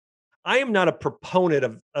I am not a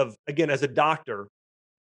proponent of again, as a doctor,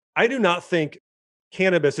 I do not think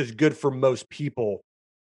cannabis is good for most people,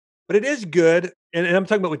 but it is good, and I'm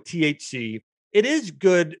talking about with THC, it is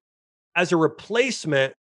good as a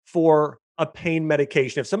replacement for a pain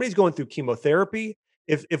medication. If somebody's going through chemotherapy,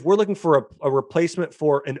 if we're looking for a replacement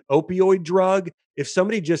for an opioid drug, if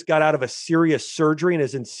somebody just got out of a serious surgery and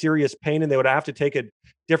is in serious pain and they would have to take a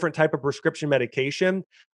different type of prescription medication,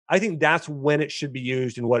 I think that's when it should be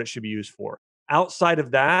used and what it should be used for. Outside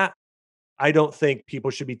of that, I don't think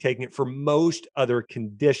people should be taking it for most other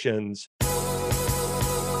conditions.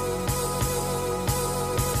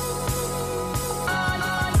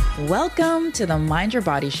 Welcome to the Mind Your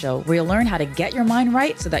Body Show, where you'll learn how to get your mind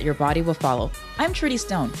right so that your body will follow. I'm Trudy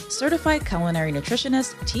Stone, certified culinary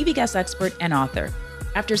nutritionist, TV guest expert, and author.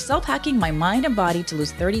 After self-hacking my mind and body to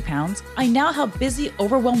lose 30 pounds, I now help busy,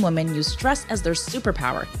 overwhelmed women use stress as their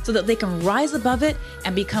superpower so that they can rise above it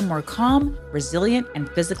and become more calm, resilient, and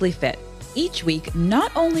physically fit. Each week, not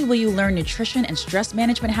only will you learn nutrition and stress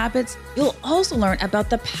management habits, you'll also learn about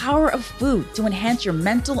the power of food to enhance your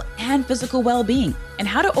mental and physical well-being and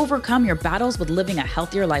how to overcome your battles with living a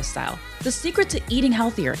healthier lifestyle. The secret to eating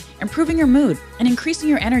healthier, improving your mood, and increasing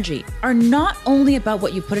your energy are not only about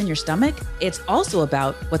what you put in your stomach, it's also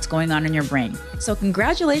about what's going on in your brain. So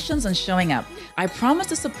congratulations on showing up. I promise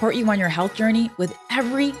to support you on your health journey with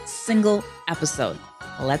every single episode.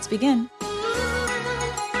 Let's begin.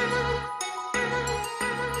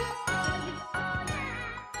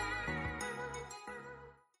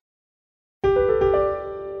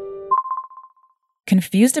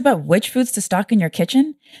 Confused about which foods to stock in your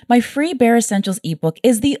kitchen? My free Bare Essentials ebook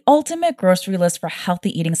is the ultimate grocery list for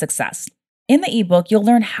healthy eating success. In the ebook, you'll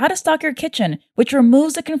learn how to stock your kitchen, which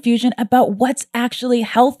removes the confusion about what's actually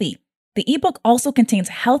healthy. The ebook also contains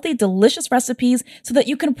healthy, delicious recipes so that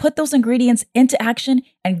you can put those ingredients into action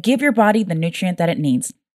and give your body the nutrient that it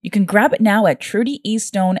needs. You can grab it now at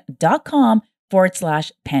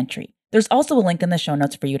trudyestone.com/pantry. There's also a link in the show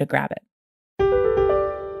notes for you to grab it.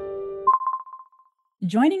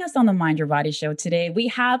 Joining us on the Mind Your Body Show today, we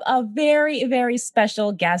have a very, very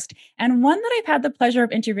special guest and one that I've had the pleasure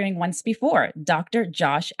of interviewing once before, Dr.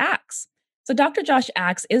 Josh Axe. So Dr. Josh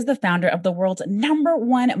Axe is the founder of the world's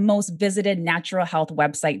 #1 most visited natural health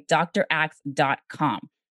website, draxe.com.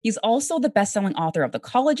 He's also the best-selling author of The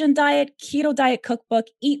Collagen Diet, Keto Diet Cookbook,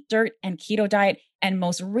 Eat Dirt, and Keto Diet, and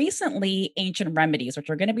most recently, Ancient Remedies, which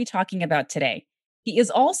we're going to be talking about today. He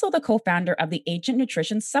is also the co-founder of the Ancient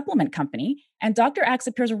Nutrition Supplement Company, and Dr. Axe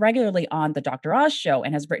appears regularly on The Dr. Oz Show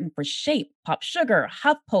and has written for Shape, Pop Sugar,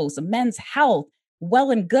 HuffPost, Men's Health,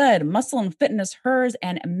 Well and Good, Muscle and Fitness, Hers,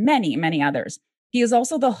 and many, many others. He is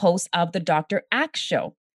also the host of The Dr. Axe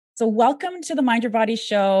Show. So welcome to the Mind Your Body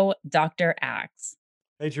Show, Dr. Axe.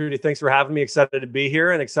 Hey, Trudy, thanks for having me. Excited to be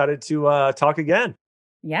here and excited to talk again.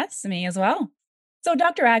 Yes, me as well. So,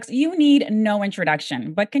 Dr. Axe, you need no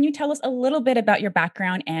introduction, but can you tell us a little bit about your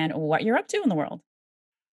background and what you're up to in the world?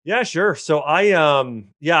 Yeah, sure. So I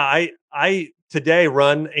today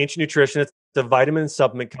run Ancient Nutrition. It's a vitamin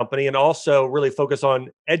supplement company and also really focus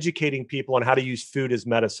on educating people on how to use food as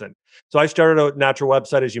medicine. So I started a natural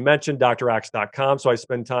website, as you mentioned, draxe.com. So I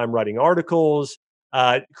spend time writing articles,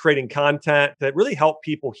 creating content that really help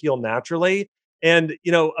people heal naturally. And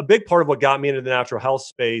a big part of what got me into the natural health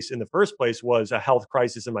space in the first place was a health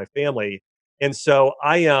crisis in my family. And so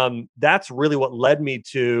that's really what led me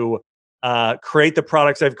to create the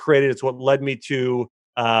products I've created. It's what led me to,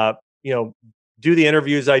 uh, you know, do the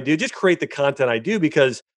interviews I do, just create the content I do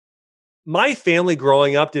because my family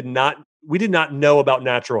growing up we did not know about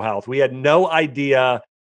natural health. We had no idea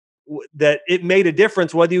that it made a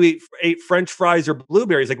difference whether you ate French fries or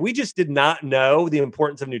blueberries. Like we just did not know the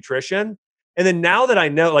importance of nutrition. And then now that I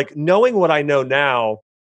know, like knowing what I know now,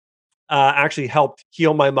 actually helped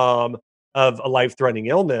heal my mom of a life-threatening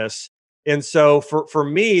illness. And so for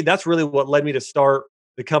me, that's really what led me to start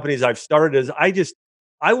the companies I've started is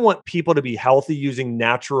I want people to be healthy using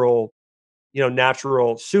natural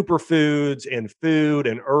superfoods and food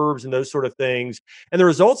and herbs and those sort of things. And the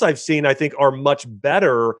results I've seen, I think, are much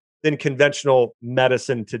better than conventional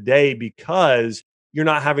medicine today because you're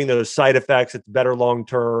not having those side effects. It's better long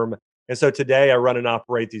term. And so today I run and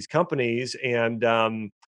operate these companies and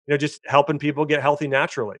just helping people get healthy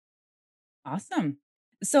naturally. Awesome.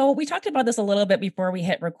 So, we talked about this a little bit before we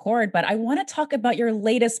hit record, but I want to talk about your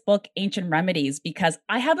latest book, Ancient Remedies, because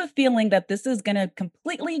I have a feeling that this is going to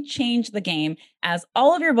completely change the game, as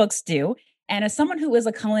all of your books do. And as someone who is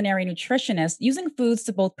a culinary nutritionist, using foods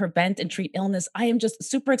to both prevent and treat illness, I am just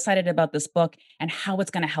super excited about this book and how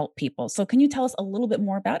it's going to help people. So, can you tell us a little bit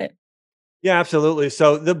more about it? Yeah, absolutely.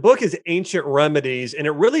 So the book is Ancient Remedies, and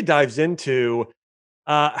it really dives into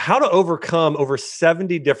how to overcome over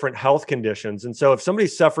 70 different health conditions. And so if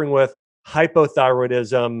somebody's suffering with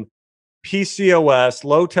hypothyroidism, PCOS,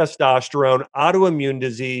 low testosterone, autoimmune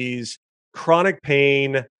disease, chronic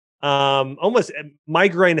pain, almost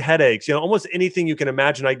migraine headaches, almost anything you can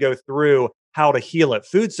imagine. I go through how to heal it,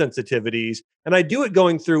 food sensitivities, and I do it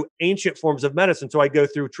going through ancient forms of medicine. So I go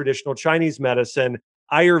through traditional Chinese medicine,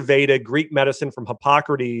 Ayurveda, Greek medicine from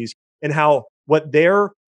Hippocrates, and how what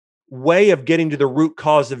their way of getting to the root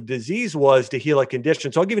cause of disease was to heal a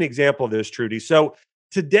condition. So I'll give you an example of this, Trudy. So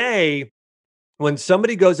today, when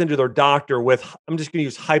somebody goes into their doctor with, I'm just going to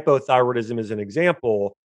use hypothyroidism as an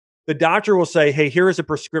example, the doctor will say, hey, here is a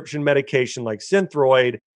prescription medication like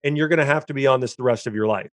Synthroid, and you're going to have to be on this the rest of your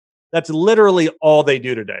life. That's literally all they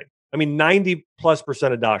do today. I mean, 90+%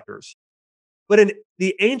 of doctors. But in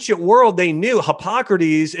the ancient world, they knew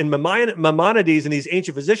Hippocrates and Maimonides and these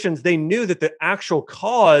ancient physicians, they knew that the actual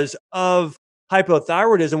cause of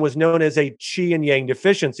hypothyroidism was known as a qi and yang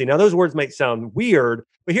deficiency. Now, those words might sound weird,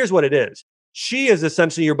 but here's what it is. Qi is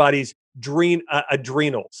essentially your body's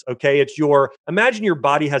adrenals. Okay. It's imagine your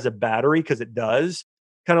body has a battery because it does,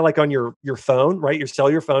 kind of like on your phone, right? Your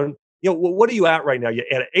cellular phone. What are you at right now? You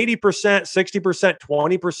at 80%, 60%,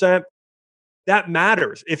 20%? That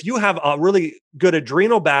matters. If you have a really good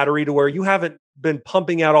adrenal battery to where you haven't been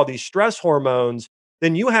pumping out all these stress hormones,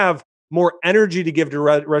 then you have more energy to give to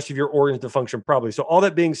the rest of your organs to function properly. So, all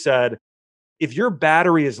that being said, if your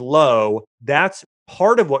battery is low, that's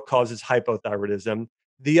part of what causes hypothyroidism.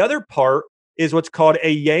 The other part is what's called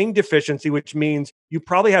a yang deficiency, which means you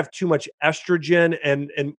probably have too much estrogen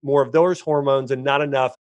and more of those hormones and not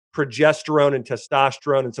enough progesterone and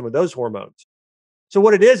testosterone and some of those hormones. So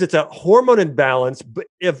what it is, it's a hormone imbalance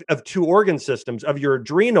of two organ systems of your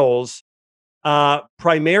adrenals,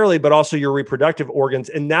 primarily, but also your reproductive organs,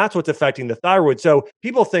 and that's what's affecting the thyroid. So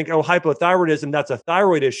people think, oh, hypothyroidism, that's a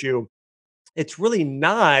thyroid issue. It's really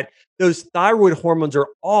not. Those thyroid hormones are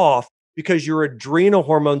off because your adrenal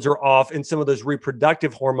hormones are off and some of those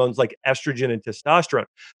reproductive hormones like estrogen and testosterone.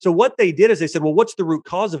 So what they did is they said, well, what's the root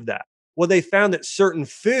cause of that? Well, they found that certain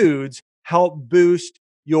foods help boost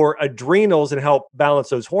your adrenals and help balance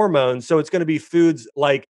those hormones. So it's going to be foods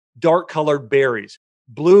like dark colored berries,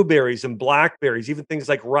 blueberries and blackberries, even things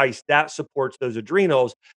like rice that supports those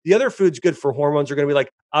adrenals. The other foods good for hormones are going to be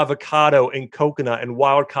like avocado and coconut and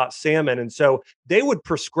wild caught salmon. And so they would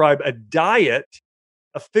prescribe a diet,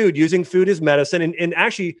 a food, using food as medicine, and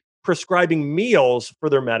actually prescribing meals for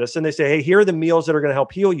their medicine. They say, hey, here are the meals that are going to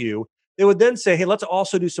help heal you. They would then say, hey, let's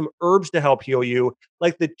also do some herbs to help heal you.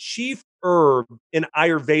 Like the chief herb in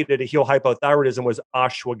Ayurveda to heal hypothyroidism was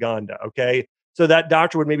ashwagandha. Okay. So that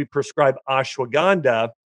doctor would maybe prescribe ashwagandha.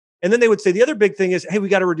 And then they would say the other big thing is, hey, we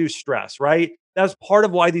got to reduce stress, right? That's part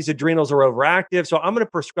of why these adrenals are overactive. So I'm going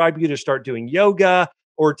to prescribe you to start doing yoga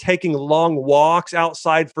or taking long walks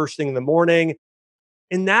outside first thing in the morning.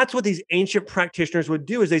 And that's what these ancient practitioners would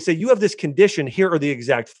do is they say, you have this condition. Here are the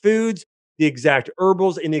exact foods, the exact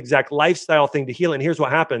herbals, and the exact lifestyle thing to heal it. And here's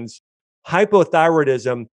what happens.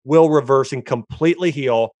 Hypothyroidism will reverse and completely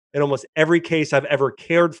heal in almost every case I've ever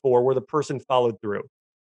cared for where the person followed through.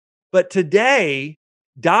 But today,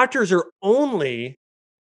 doctors are only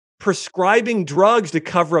prescribing drugs to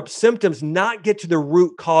cover up symptoms, not get to the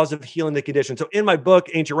root cause of healing the condition. So in my book,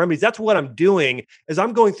 Ancient Remedies, that's what I'm doing is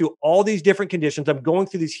I'm going through all these different conditions. I'm going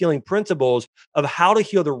through these healing principles of how to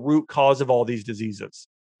heal the root cause of all these diseases.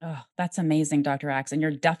 Oh, that's amazing, Dr. Axe. And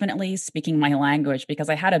you're definitely speaking my language because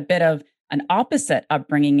I had a bit of an opposite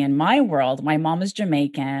upbringing in my world. My mom is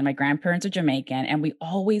Jamaican, my grandparents are Jamaican, and we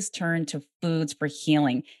always turned to foods for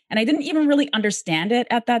healing. And I didn't even really understand it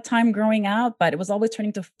at that time growing up, but it was always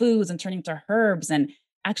turning to foods and turning to herbs. And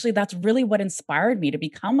actually, that's really what inspired me to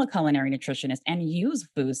become a culinary nutritionist and use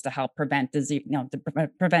foods to help prevent disease,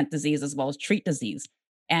 prevent disease as well as treat disease.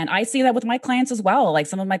 And I see that with my clients as well. Like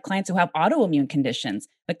some of my clients who have autoimmune conditions,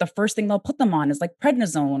 like the first thing they'll put them on is like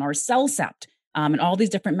prednisone or Cellcept, and all these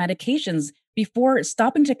different medications before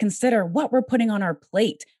stopping to consider what we're putting on our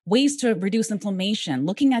plate, ways to reduce inflammation,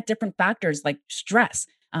 looking at different factors like stress,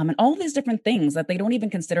 and all these different things that they don't even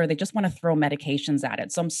consider. They just want to throw medications at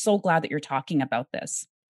it. So I'm so glad that you're talking about this.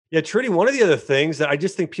 Yeah, Trudy, one of the other things that I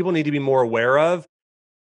just think people need to be more aware of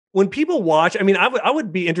when people watch, I mean, I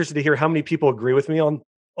would be interested to hear how many people agree with me on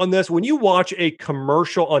this. When you watch a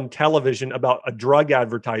commercial on television about a drug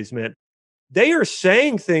advertisement, they are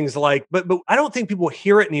saying things like, but I don't think people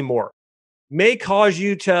hear it anymore. May cause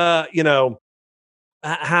you to,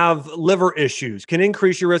 have liver issues, can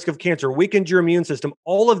increase your risk of cancer, weaken your immune system.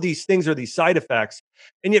 All of these things are these side effects,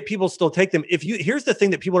 and yet people still take them. If you Here's the thing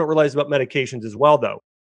that people don't realize about medications as well, though.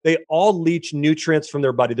 They all leach nutrients from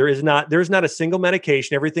their body. There's not a single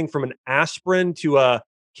medication, everything from an aspirin to a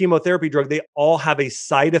chemotherapy drug, they all have a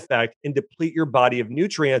side effect and deplete your body of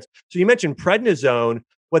nutrients. So you mentioned prednisone.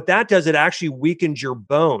 What that does, it actually weakens your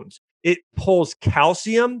bones. It pulls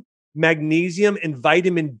calcium, magnesium, and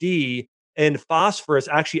vitamin D and phosphorus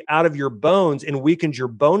actually out of your bones and weakens your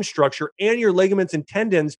bone structure and your ligaments and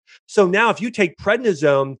tendons. So now, if you take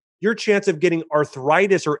prednisone, your chance of getting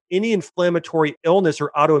arthritis or any inflammatory illness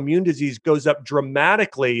or autoimmune disease goes up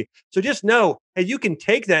dramatically. So just know, hey, you can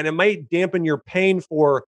take that and it might dampen your pain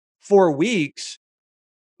for 4 weeks,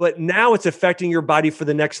 but now it's affecting your body for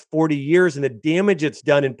the next 40 years and the damage it's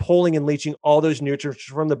done in pulling and leaching all those nutrients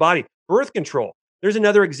from the body. Birth control. There's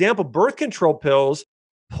another example. Birth control pills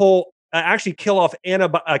pull actually kill off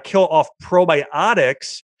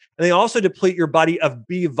probiotics, and they also deplete your body of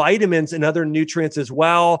B vitamins and other nutrients as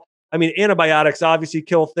well. I mean, antibiotics obviously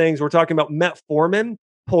kill things. We're talking about metformin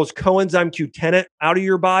pulls coenzyme Q10 out of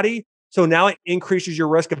your body. So now it increases your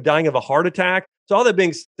risk of dying of a heart attack. So all that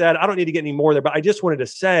being said, I don't need to get any more there, but I just wanted to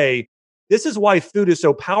say this is why food is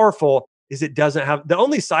so powerful is it doesn't have the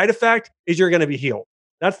only side effect is you're going to be healed.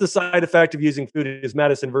 That's the side effect of using food as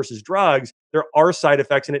medicine versus drugs. There are side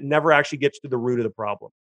effects and it never actually gets to the root of the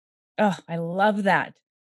problem. Oh, I love that.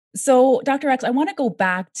 So, Dr. X, I want to go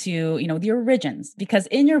back to, the origins because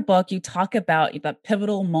in your book you talk about the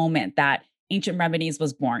pivotal moment that Ancient Remedies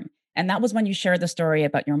was born. And that was when you shared the story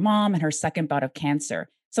about your mom and her second bout of cancer.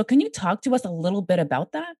 So, can you talk to us a little bit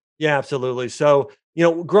about that? Yeah, absolutely. So,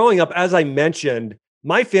 growing up, as I mentioned,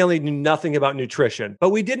 my family knew nothing about nutrition, but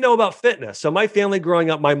we did know about fitness. So, my family growing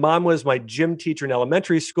up, my mom was my gym teacher in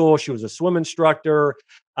elementary school. She was a swim instructor.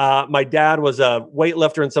 My dad was a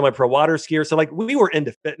weightlifter and semi pro water skier. So, like, we were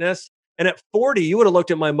into fitness. And at 40, you would have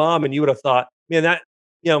looked at my mom and you would have thought, man,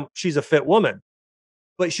 she's a fit woman,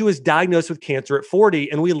 but she was diagnosed with cancer at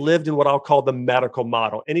 40 and we lived in what I'll call the medical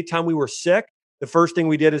model. Anytime we were sick, the first thing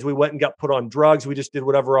we did is we went and got put on drugs. We just did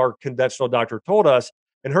whatever our conventional doctor told us.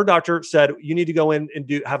 And her doctor said, you need to go in and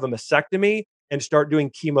have a mastectomy and start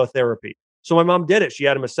doing chemotherapy. So my mom did it. She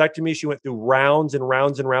had a mastectomy. She went through rounds and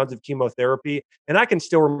rounds and rounds of chemotherapy. And I can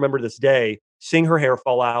still remember this day seeing her hair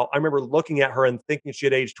fall out. I remember looking at her and thinking she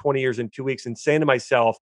had aged 20 years in 2 weeks and saying to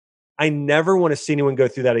myself, I never want to see anyone go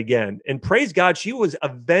through that again. And praise God, she was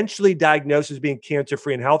eventually diagnosed as being cancer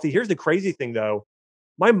free and healthy. Here's the crazy thing though.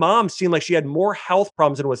 My mom seemed like she had more health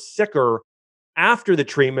problems and was sicker after the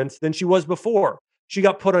treatments than she was before. She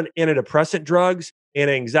got put on antidepressant drugs,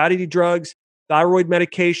 anti-anxiety drugs, thyroid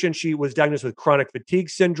medication. She was diagnosed with chronic fatigue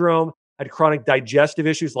syndrome, had chronic digestive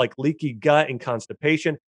issues like leaky gut and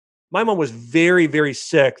constipation. My mom was very, very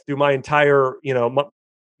sick through my entire,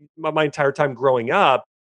 my entire time growing up.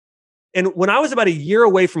 And when I was about a year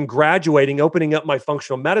away from graduating, opening up my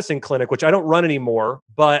functional medicine clinic, which I don't run anymore,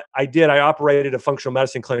 but I operated a functional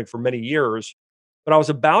medicine clinic for many years. But I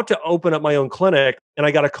was about to open up my own clinic and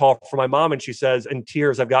I got a call from my mom and she says, in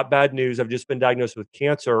tears, I've got bad news. I've just been diagnosed with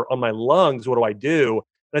cancer on my lungs. What do I do?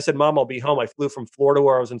 And I said, Mom, I'll be home. I flew from Florida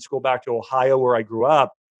where I was in school back to Ohio where I grew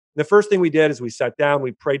up. And the first thing we did is we sat down,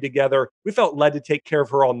 we prayed together. We felt led to take care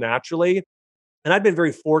of her all naturally. And I'd been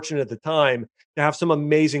very fortunate at the time to have some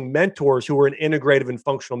amazing mentors who were in integrative and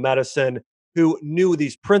functional medicine who knew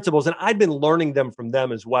these principles. And I'd been learning them from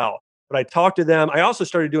them as well. But I talked to them. I also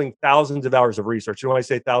started doing thousands of hours of research. And when I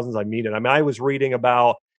say thousands, I mean it. I mean, I was reading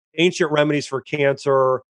about ancient remedies for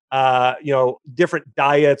cancer, different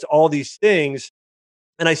diets, all these things.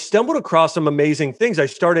 And I stumbled across some amazing things.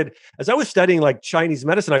 As I was studying like Chinese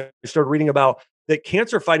medicine, I started reading about the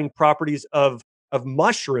cancer fighting properties of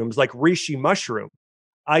mushrooms like reishi mushroom.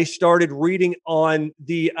 I started reading on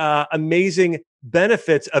the amazing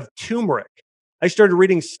benefits of turmeric. I started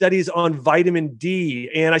reading studies on vitamin D,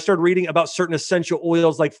 and I started reading about certain essential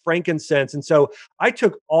oils like frankincense. And so I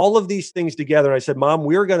took all of these things together and I said, Mom,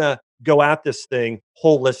 we're going to go at this thing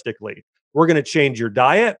holistically. We're going to change your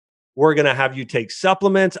diet. We're going to have you take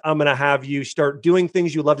supplements. I'm going to have you start doing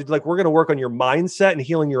things you love to do. Like, we're going to work on your mindset and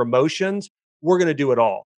healing your emotions. We're going to do it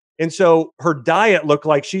all. And so her diet looked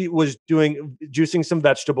like she was juicing some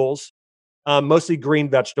vegetables, mostly green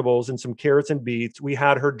vegetables and some carrots and beets. We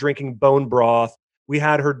had her drinking bone broth. We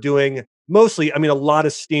had her doing mostly, a lot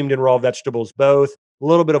of steamed and raw vegetables, both a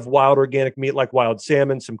little bit of wild organic meat like wild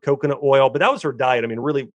salmon, some coconut oil. But that was her diet.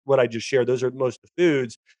 Really what I just shared, those are most of the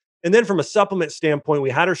foods. And then from a supplement standpoint,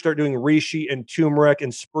 we had her start doing reishi and turmeric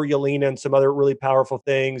and spirulina and some other really powerful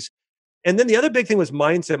things. And then the other big thing was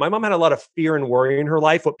mindset. My mom had a lot of fear and worry in her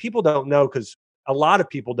life. What people don't know, because a lot of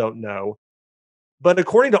people don't know. But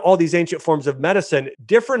according to all these ancient forms of medicine,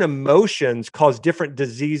 different emotions cause different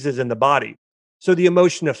diseases in the body. So the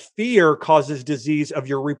emotion of fear causes disease of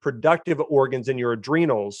your reproductive organs and your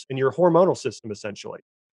adrenals and your hormonal system, essentially.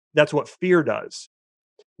 That's what fear does.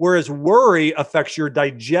 Whereas worry affects your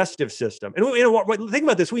digestive system. And think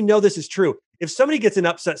about this. We know this is true. If somebody gets an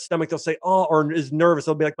upset stomach, they'll say, oh, or is nervous,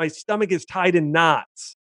 they'll be like, my stomach is tied in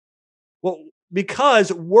knots. Well,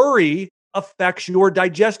 because worry affects your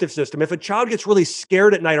digestive system. If a child gets really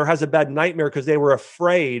scared at night or has a bad nightmare because they were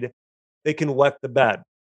afraid, they can wet the bed.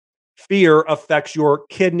 Fear affects your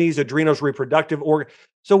kidneys, adrenals, reproductive organ.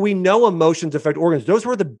 So we know emotions affect organs. Those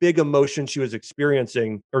were the big emotions she was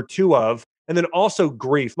experiencing, or two of. And then also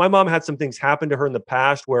grief. My mom had some things happen to her in the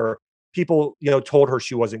past where people, told her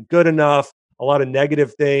she wasn't good enough, a lot of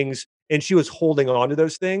negative things, and she was holding on to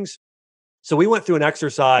those things. So we went through an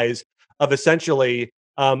exercise of essentially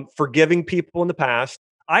forgiving people in the past.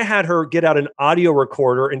 I had her get out an audio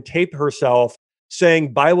recorder and tape herself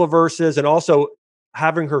saying Bible verses and also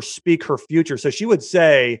having her speak her future. So she would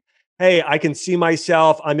say, hey, I can see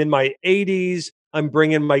myself. I'm in my 80s. I'm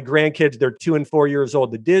bringing my grandkids, they're 2 and 4 years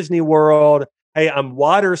old, to Disney World. Hey, I'm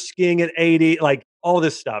water skiing at 80, like all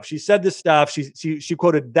this stuff. She said this stuff. She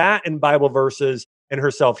quoted that in Bible verses and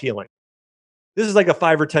her self-healing. This is like a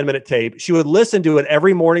 5 or 10-minute tape. She would listen to it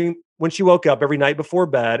every morning when she woke up, every night before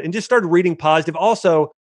bed, and just started reading positive.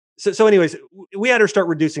 Also, so anyways, we had her start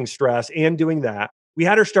reducing stress and doing that. We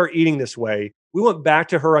had her start eating this way. We went back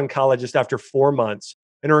to her oncologist after 4 months,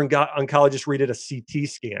 and her oncologist redid a CT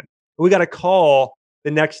scan. We got a call the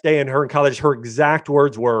next day, and her oncologist, her exact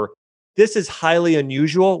words were, "This is highly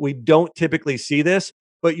unusual. We don't typically see this,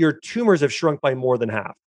 but your tumors have shrunk by more than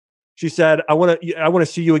half." She said, I want to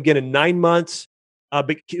see you again in 9 months.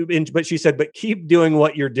 But she said, but keep doing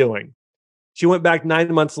what you're doing. She went back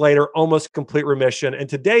 9 months later, almost complete remission. And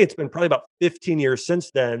today it's been probably about 15 years since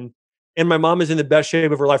then. And my mom is in the best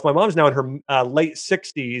shape of her life. My mom's now in her late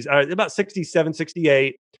 60s, about 67,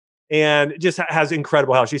 68, and just has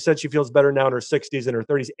incredible health. She said she feels better now in her 60s and her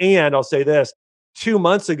 30s. And I'll say this, 2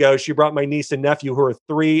 months ago, she brought my niece and nephew, who are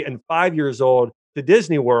 3 and 5 years old, to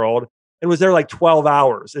Disney World and was there like 12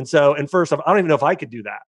 hours. And so, and first off, I don't even know if I could do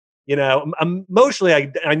that.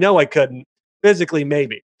 Emotionally, I know I couldn't. Physically,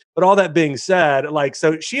 maybe. But all that being said, like,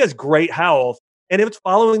 so she has great health, and it's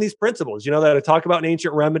following these principles, that I talk about in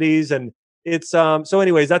Ancient Remedies. And it's, so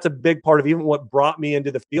anyways, that's a big part of even what brought me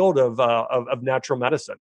into the field of natural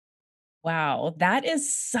medicine. Wow, that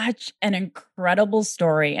is such an incredible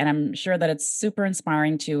story. And I'm sure that it's super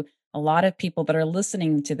inspiring to a lot of people that are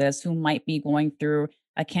listening to this who might be going through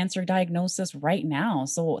a cancer diagnosis right now.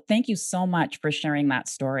 So thank you so much for sharing that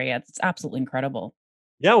story. It's absolutely incredible.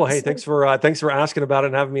 Yeah. Well, hey, So, thanks for asking about it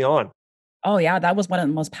and having me on. oh, yeah, that was one of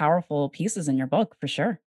the most powerful pieces in your book for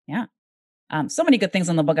sure. Yeah. So many good things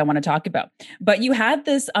in the book I want to talk about. But you had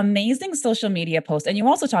this amazing social media post, and you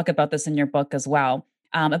also talk about this in your book as well,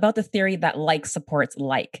 about the theory that like supports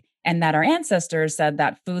like, and that our ancestors said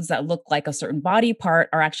that foods that look like a certain body part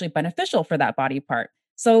are actually beneficial for that body part.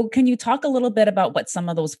 So, can you talk a little bit about what some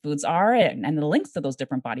of those foods are and the links to those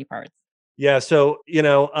different body parts? Yeah. So,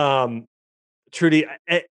 Trudy,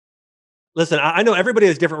 listen, I know everybody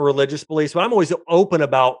has different religious beliefs, but I'm always open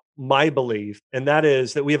about my belief. And that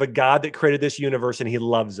is that we have a God that created this universe and he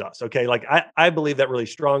loves us. Okay. Like I believe that really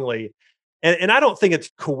strongly. And I don't think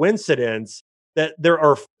it's coincidence that there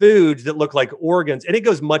are foods that look like organs. And it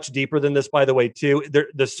goes much deeper than this, by the way, too.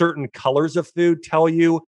 The certain colors of food tell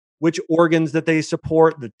you which organs that they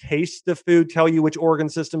support. The taste of food tell you which organ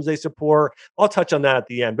systems they support. I'll touch on that at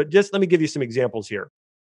the end, but just let me give you some examples here.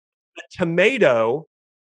 A tomato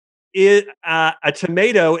a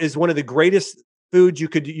tomato is one of the greatest foods you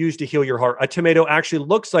could use to heal your heart. A tomato actually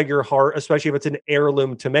looks like your heart, especially if it's an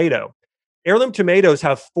heirloom tomato. Heirloom tomatoes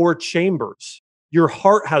have 4 chambers. Your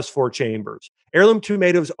heart has 4 chambers. Heirloom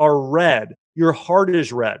tomatoes are red. Your heart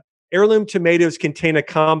is red. Heirloom tomatoes contain a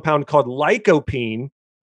compound called lycopene,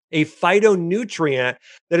 a phytonutrient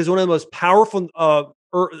that is one of the most powerful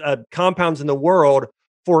compounds in the world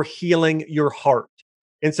for healing your heart.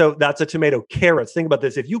 And so that's a tomato. Carrots. Think about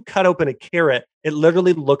this. If you cut open a carrot, it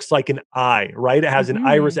literally looks like an eye, right? It has an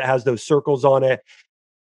iris. It has those circles on it.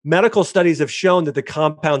 Medical studies have shown that the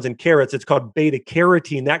compounds in carrots, it's called beta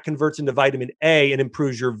carotene, that converts into vitamin A and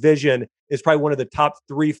improves your vision. It's probably one of the top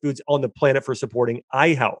 3 foods on the planet for supporting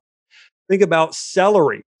eye health. Think about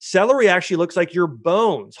celery. Celery actually looks like your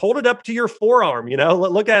bones. Hold it up to your forearm.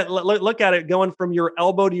 Look at it going from your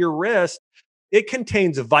elbow to your wrist. It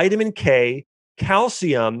contains vitamin K,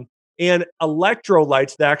 calcium, and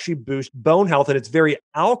electrolytes that actually boost bone health. And it's very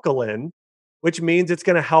alkaline, which means it's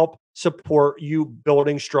going to help support you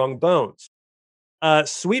building strong bones.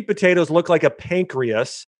 Sweet potatoes look like a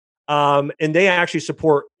pancreas, and they actually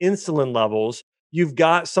support insulin levels. You've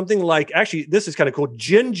got something like, actually, this is kind of cool.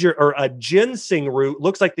 Ginger, or a ginseng root,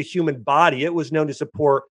 looks like the human body. It was known to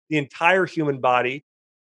support the entire human body.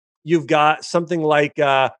 You've got something like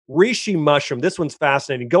reishi mushroom. This one's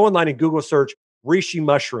fascinating. Go online and Google search reishi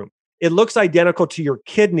mushroom. It looks identical to your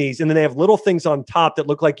kidneys, and then they have little things on top that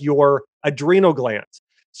look like your adrenal glands.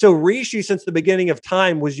 So reishi, since the beginning of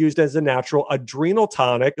time, was used as a natural adrenal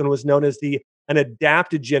tonic and was known as an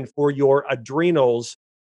adaptogen for your adrenals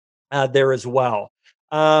there as well.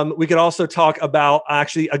 We could also talk about,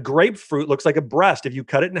 actually, a grapefruit looks like a breast. If you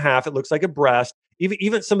cut it in half, it looks like a breast,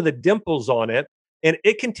 even some of the dimples on it. And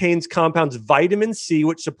it contains compounds vitamin C,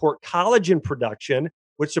 which support collagen production,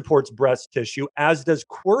 which supports breast tissue, as does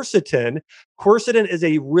quercetin. Quercetin is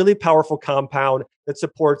a really powerful compound that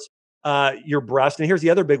supports your breast. And here's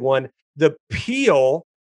the other big one: the peel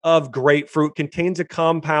of grapefruit contains a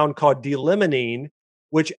compound called D-limonene,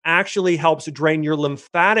 which actually helps drain your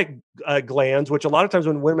lymphatic glands, which a lot of times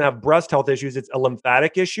when women have breast health issues, it's a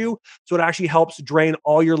lymphatic issue. So it actually helps drain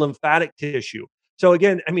all your lymphatic tissue. So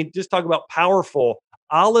again, I mean, just talk about powerful.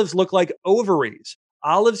 Olives look like ovaries.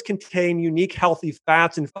 Olives contain unique healthy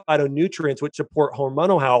fats and phytonutrients, which support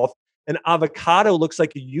hormonal health. And avocado looks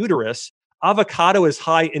like a uterus. Avocado is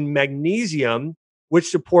high in magnesium, which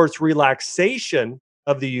supports relaxation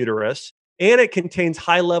of the uterus. And it contains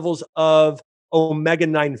high levels of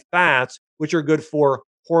omega-9 fats, which are good for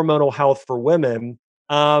hormonal health for women.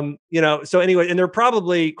 So anyway, and there are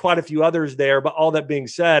probably quite a few others there, but all that being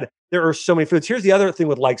said, there are so many foods. Here's the other thing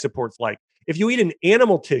with like supports like. If you eat an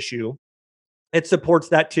animal tissue, it supports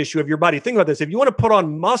that tissue of your body. Think about this. If you want to put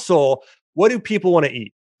on muscle, what do people want to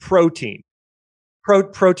eat? Protein.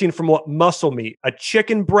 Protein from what? Muscle meat. A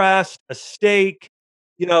chicken breast, a steak,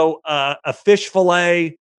 a fish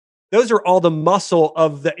fillet. Those are all the muscle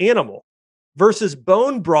of the animal. Versus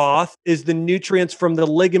bone broth is the nutrients from the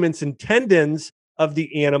ligaments and tendons of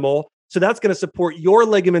the animal. So that's going to support your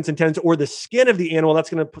ligaments and tendons, or the skin of the animal. That's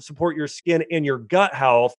going to support your skin and your gut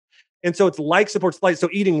health. And so it's like supports like. So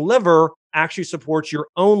eating liver actually supports your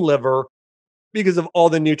own liver because of all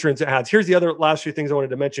the nutrients it has. Here's the other last few things I wanted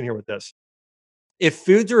to mention here with this. If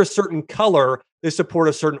foods are a certain color, they support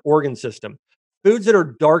a certain organ system. Foods that are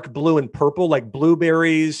dark blue and purple, like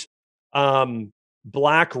blueberries,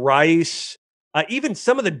 black rice, even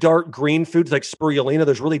some of the dark green foods like spirulina,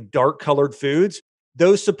 those really dark colored foods,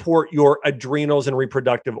 those support your adrenals and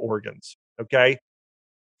reproductive organs. Okay.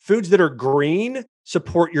 Foods that are green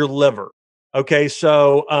support your liver. Okay.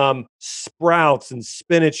 So sprouts and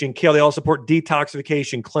spinach and kale, they all support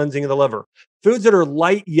detoxification, cleansing of the liver. Foods that are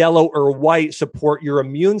light yellow or white support your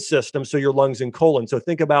immune system, so your lungs and colon. So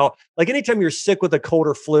think about, like, anytime you're sick with a cold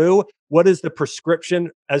or flu, what is the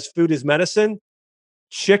prescription as food is medicine?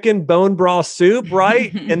 Chicken bone broth soup,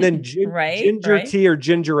 right? And then ginger tea or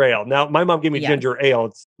ginger ale. Now, my mom gave me ginger ale.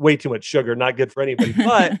 It's way too much sugar, not good for anybody.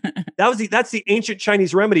 But that's the ancient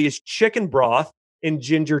Chinese remedy, is chicken broth and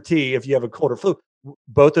ginger tea if you have a cold or flu.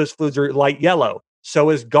 Both those foods are light yellow.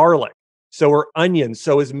 So is garlic. So are onions.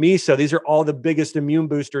 So is miso. These are all the biggest immune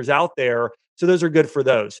boosters out there. So those are good for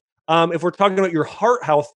those. If we're talking about your heart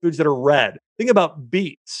health, foods that are red, think about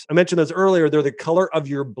beets. I mentioned those earlier. They're the color of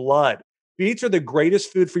your blood. Beets are the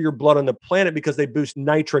greatest food for your blood on the planet because they boost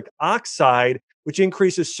nitric oxide, which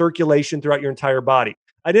increases circulation throughout your entire body.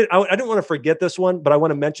 I didn't want to forget this one, but I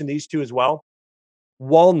want to mention these two as well.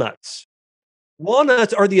 Walnuts.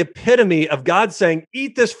 Walnuts are the epitome of God saying,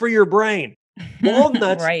 eat this for your brain.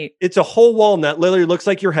 Walnuts, right. It's a whole walnut, literally looks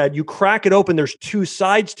like your head. You crack it open, there's two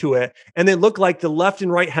sides to it, and they look like the left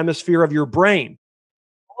and right hemisphere of your brain.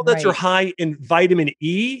 Walnuts are high in vitamin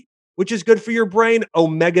E, which is good for your brain,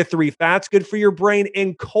 omega-3 fats, good for your brain,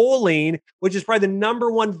 and choline, which is probably the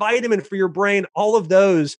number one vitamin for your brain. All of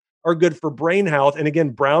those are good for brain health. And again,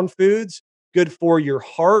 brown foods, good for your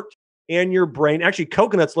heart and your brain. Actually,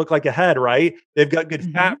 coconuts look like a head, right? They've got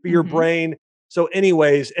good fat for your brain. So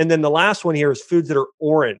anyways, and then the last one here is foods that are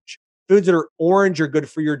orange. Foods that are orange are good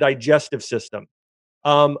for your digestive system.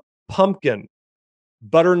 Pumpkin,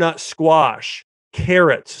 butternut squash,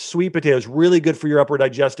 carrots, sweet potatoes, really good for your upper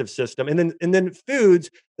digestive system. And then foods,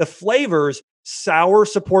 the flavors, sour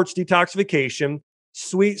supports detoxification,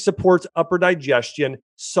 sweet supports upper digestion,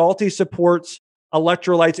 salty supports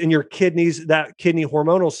electrolytes in your kidneys, that kidney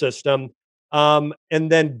hormonal system. And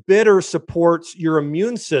then bitter supports your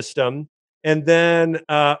immune system. And then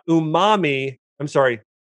umami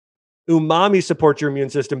supports your immune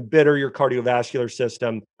system, bitter your cardiovascular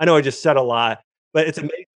system. I know I just said a lot, but it's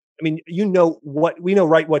amazing. I mean, we know what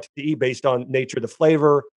to eat based on nature, the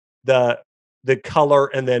flavor, the color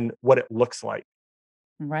and then what it looks like.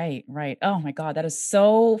 Right, right. Oh my God, that is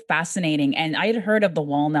so fascinating. And I had heard of the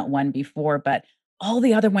walnut one before, but all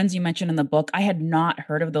the other ones you mentioned in the book, I had not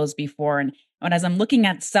heard of those before. And as I'm looking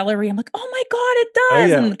at celery, I'm like, oh my God, it Oh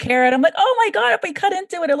does. And yeah. the carrot, I'm like, oh my God, if I cut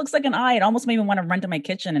into it, it looks like an eye. It almost made me want to run to my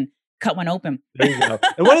kitchen and cut one open. There you go.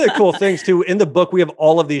 And one of the cool things too, in the book, we have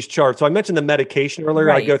all of these charts. So I mentioned the medication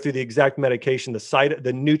earlier. I Right. go through the exact medication, the site,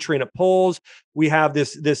 the nutrient it pulls. We have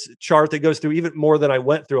this chart that goes through even more than I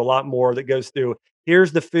went through, a lot more that goes through.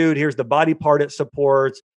 Here's the food. Here's the body part it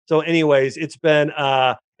supports. So, anyways, it's been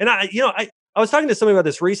and I was talking to somebody about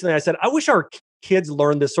this recently. I said, I wish our kids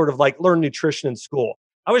learned this sort of like learn nutrition in school.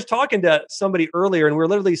 I was talking to somebody earlier, and we are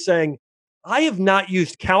literally saying, I have not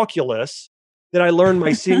used calculus that I learned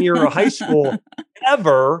my senior year of high school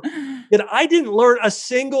ever, that I didn't learn a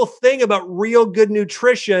single thing about real good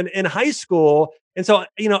nutrition in high school. And so,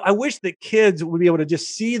 I wish that kids would be able to just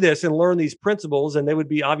see this and learn these principles, and they would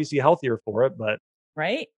be obviously healthier for it. But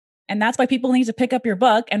Right. And that's why people need to pick up your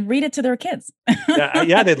book and read it to their kids.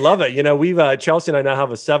 yeah, they'd love it. We've Chelsea and I now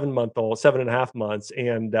have a 7-month old, 7.5 months,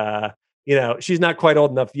 and she's not quite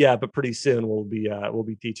old enough yet, but pretty soon we'll be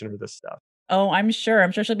teaching her this stuff. Oh, I'm sure.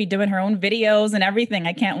 I'm sure she'll be doing her own videos and everything.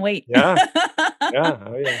 I can't wait. Yeah, yeah,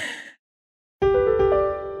 oh yeah.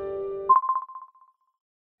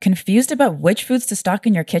 Confused about which foods to stock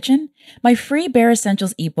in your kitchen? My free Bare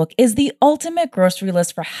Essentials ebook is the ultimate grocery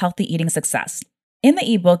list for healthy eating success. In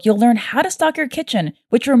the ebook, you'll learn how to stock your kitchen,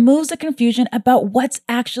 which removes the confusion about what's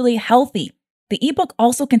actually healthy. The ebook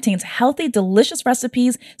also contains healthy, delicious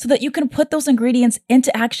recipes so that you can put those ingredients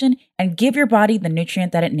into action and give your body the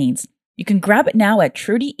nutrient that it needs. You can grab it now at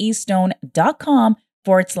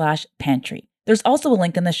trudyestone.com/pantry. There's also a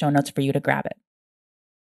link in the show notes for you to grab it.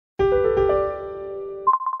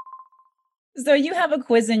 So you have a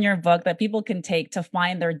quiz in your book that people can take to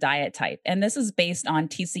find their diet type. And this is based on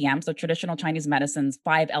TCM, so traditional Chinese medicine's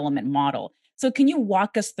 5-element model. So can you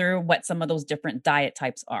walk us through what some of those different diet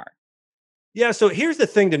types are? Yeah. So here's the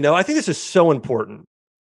thing to know. I think this is so important.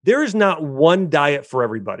 There is not one diet for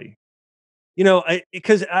everybody.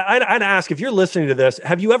 Because I'd ask, if you're listening to this,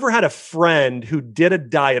 have you ever had a friend who did a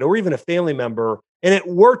diet or even a family member and it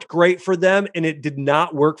worked great for them and it did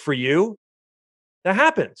not work for you? That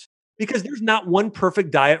happens because there's not one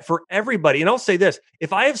perfect diet for everybody. And I'll say this,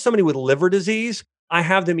 if I have somebody with liver disease, I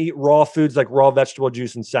have them eat raw foods like raw vegetable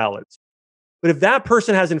juice and salads. But if that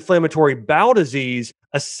person has inflammatory bowel disease,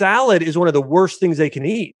 a salad is one of the worst things they can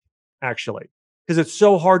eat, actually, because it's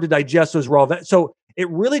so hard to digest those raw So it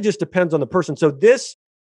really just depends on the person. So this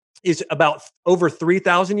is about over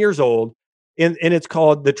 3,000 years old, and it's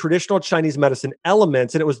called the Traditional Chinese Medicine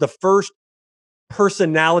Elements. And it was the first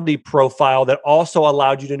personality profile that also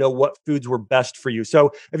allowed you to know what foods were best for you.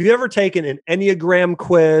 So if you've ever taken an Enneagram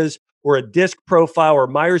quiz or a DISC profile or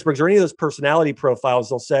Myers-Briggs or any of those personality profiles,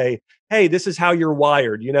 they'll say, hey, this is how you're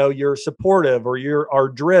wired. You're supportive or are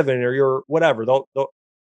driven or you're whatever.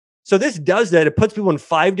 So this does that. It puts people in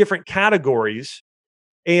 5 different categories,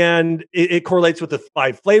 and it correlates with the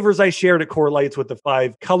 5 flavors I shared. It correlates with the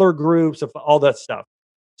 5 color groups of all that stuff.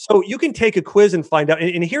 So you can take a quiz and find out.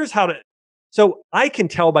 And here's how to. So I can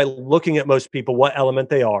tell by looking at most people what element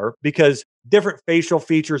they are, because different facial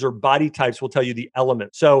features or body types will tell you the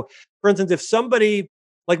element. So for instance, if somebody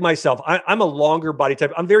like myself, I'm a longer body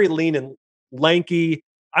type. I'm very lean and lanky.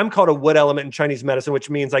 I'm called a wood element in Chinese medicine, which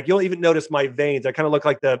means like you'll even notice my veins. I kind of look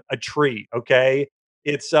like a tree. Okay.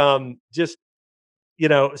 It's just,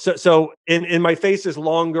 so in my face is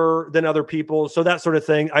longer than other people. So that sort of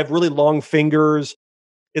thing. I have really long fingers.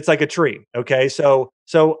 It's like a tree. Okay. So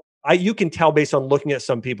you can tell based on looking at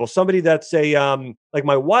some people. Somebody that's like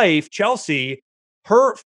my wife, Chelsea,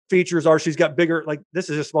 her features are she's got bigger, like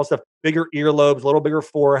this is just small stuff, bigger earlobes, a little bigger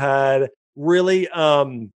forehead, really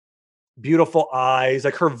beautiful eyes.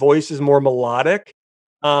 Like her voice is more melodic,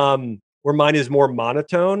 where mine is more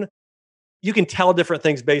monotone. You can tell different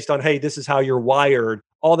things based on, hey, this is how you're wired.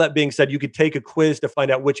 All that being said, you could take a quiz to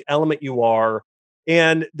find out which element you are.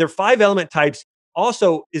 And their 5 element types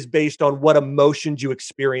also is based on what emotions you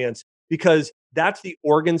experience, because that's the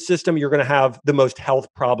organ system you're going to have the most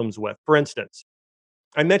health problems with. For instance,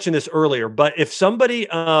 I mentioned this earlier, but if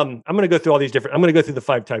somebody, I'm going to go through all these different, I'm going to go through the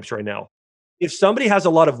 5 types right now. If somebody has a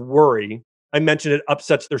lot of worry, I mentioned it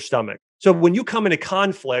upsets their stomach. So when you come into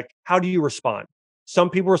conflict, how do you respond? Some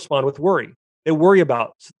people respond with worry. They worry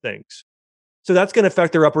about things. So that's going to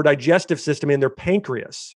affect their upper digestive system and their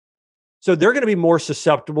pancreas. So they're going to be more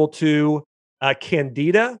susceptible to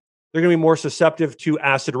candida. They're going to be more susceptible to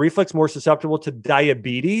acid reflux, more susceptible to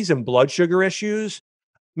diabetes and blood sugar issues,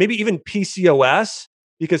 maybe even PCOS,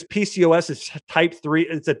 because PCOS is type 3.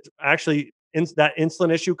 It's actually that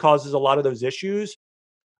insulin issue causes a lot of those issues.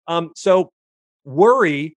 So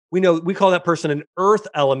worry, we call that person an earth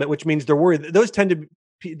element, which means they're worried. Those tend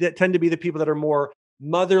to be the people that are more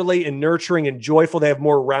motherly and nurturing and joyful. They have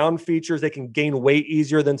more round features. They can gain weight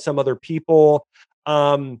easier than some other people.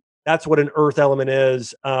 That's what an earth element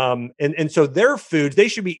is. And so their foods, they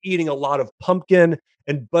should be eating a lot of pumpkin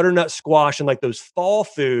and butternut squash and like those fall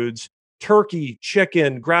foods, turkey,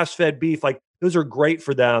 chicken, grass-fed beef, like those are great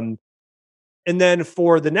for them. And then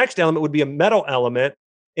for the next element would be a metal element.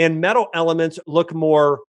 And metal elements look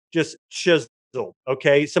more just chiseled.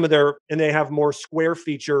 Okay. And they have more square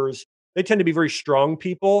features. They tend to be very strong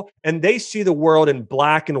people and they see the world in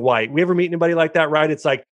black and white. We ever meet anybody like that, right? It's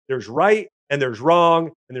like there's right and there's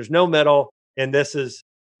wrong and there's no middle. And this is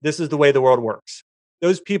the way the world works.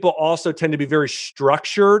 Those people also tend to be very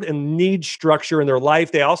structured and need structure in their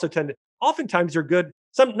life. They also oftentimes they're good,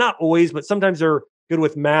 not always, but sometimes they're good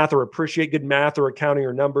with math or appreciate good math or accounting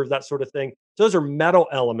or numbers, that sort of thing. So those are metal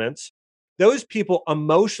elements. Those people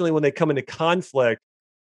emotionally, when they come into conflict,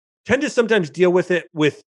 tend to sometimes deal with it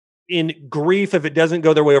in grief if it doesn't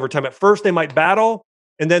go their way over time. At first, they might battle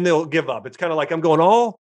and then they'll give up. It's kind of like I'm going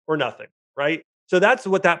all or nothing, right? So that's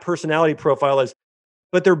what that personality profile is.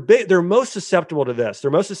 But they're most susceptible to this.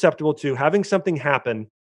 They're most susceptible to having something happen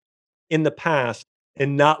in the past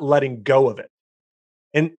and not letting go of it.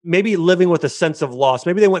 And maybe living with a sense of loss.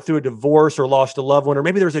 Maybe they went through a divorce or lost a loved one, or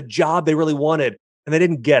maybe there was a job they really wanted and they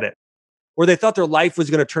didn't get it. Or they thought their life was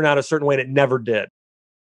going to turn out a certain way and it never did.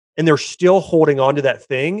 And they're still holding on to that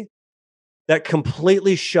thing that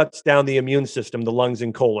completely shuts down the immune system, the lungs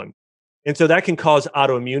and colon. And so that can cause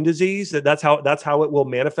autoimmune disease. That's how it will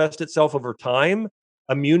manifest itself over time.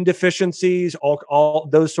 Immune deficiencies, all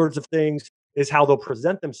those sorts of things is how they'll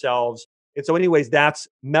present themselves. And so anyways, that's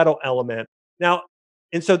metal element. Now,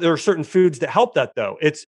 and so there are certain foods that help that though.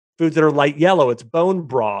 It's foods that are light yellow. It's bone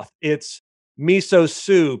broth. It's miso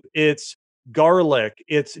soup. It's garlic.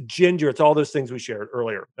 It's ginger. It's all those things we shared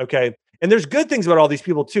earlier. Okay. And there's good things about all these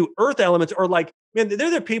people too. Earth elements are like, man,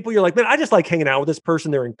 they're the people you're like, man, I just like hanging out with this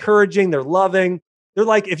person. They're encouraging. They're loving. They're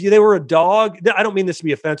like, they were a dog, I don't mean this to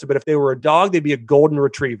be offensive, but if they were a dog, they'd be a golden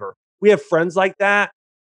retriever. We have friends like that.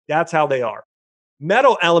 That's how they are.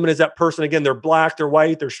 Metal element is that person. Again, they're black, they're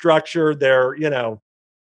white, they're structured, they're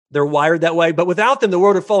wired that way. But without them, the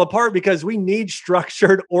world would fall apart because we need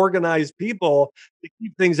structured, organized people to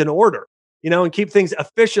keep things in order, and keep things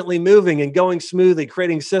efficiently moving and going smoothly,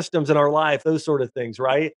 creating systems in our life, those sort of things,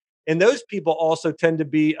 right? And those people also tend to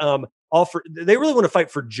be they really want to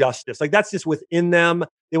fight for justice. Like that's just within them.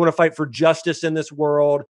 They want to fight for justice in this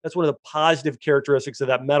world. That's one of the positive characteristics of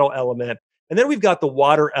that metal element. And then we've got the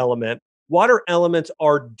water element. Water elements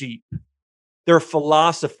are deep. They're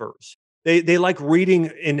philosophers. They like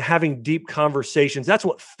reading and having deep conversations. That's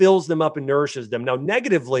what fills them up and nourishes them. Now,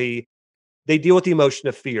 negatively, they deal with the emotion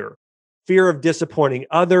of fear of disappointing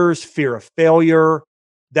others, fear of failure,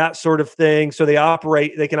 that sort of thing. So they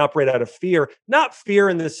can operate out of fear, not fear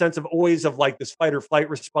in the sense of always of like this fight or flight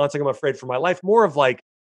response. Like I'm afraid for my life, more of like,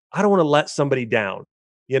 I don't want to let somebody down,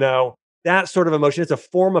 that sort of emotion. It's a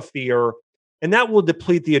form of fear and that will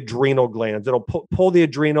deplete the adrenal glands. It'll pull the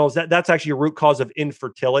adrenals. That's actually a root cause of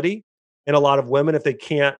infertility in a lot of women if they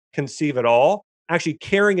can't conceive at all. Actually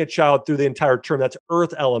carrying a child through the entire term, that's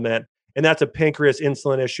earth element. And that's a pancreas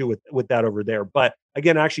insulin issue with that over there. But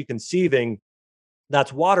again, actually conceiving,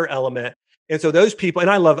 that's water element. And so those people,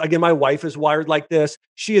 and I love, again, my wife is wired like this.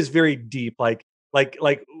 She is very deep, like,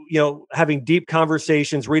 having deep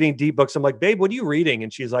conversations, reading deep books. I'm like, babe, what are you reading?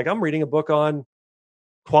 And she's like, I'm reading a book on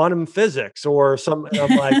quantum physics or some, and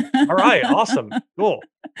I'm like, all right, awesome, cool.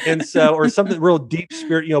 And so, or something real deep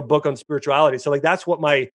spirit, book on spirituality. So like, that's what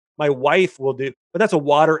my wife will do, but that's a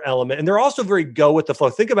water element. And they're also very go with the flow.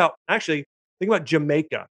 Think about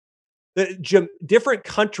Jamaica. Different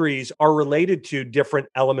countries are related to different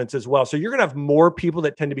elements as well. So you're going to have more people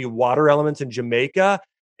that tend to be water elements in Jamaica.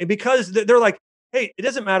 And because they're like, hey, it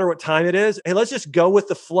doesn't matter what time it is. Hey, let's just go with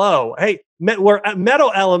the flow. Hey, we're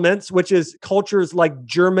metal elements, which is cultures like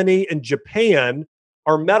Germany and Japan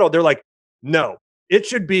are metal. They're like, no, it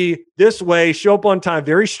should be this way, show up on time,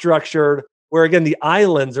 very structured. Where again, the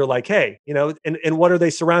islands are like, hey, and what are they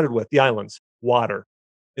surrounded with? The islands, water.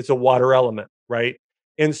 It's a water element, right?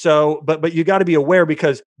 And so, but you got to be aware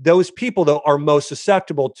because those people though are most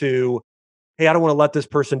susceptible to, hey, I don't want to let this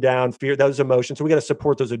person down, fear, those emotions. So we got to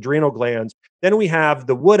support those adrenal glands. Then we have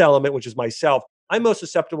the wood element, which is myself. I'm most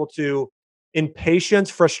susceptible to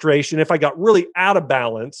impatience, frustration. If I got really out of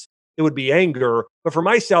balance, it would be anger. But for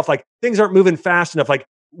myself, like things aren't moving fast enough. Like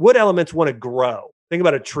wood elements want to grow. Think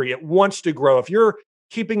about a tree. It wants to grow. If you're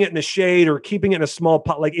keeping it in the shade or keeping it in a small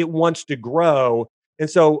pot. Like it wants to grow. And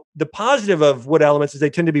so the positive of wood elements is they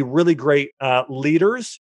tend to be really great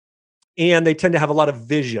leaders, and they tend to have a lot of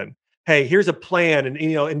vision. Hey, here's a plan, and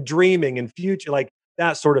and dreaming and future, like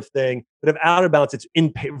that sort of thing. But if out of balance, it's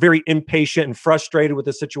very impatient and frustrated with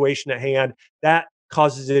the situation at hand. That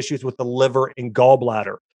causes issues with the liver and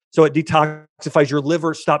gallbladder. So it detoxifies your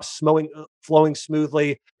liver, stops flowing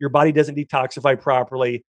smoothly. Your body doesn't detoxify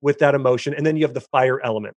properly with that emotion, and then you have the fire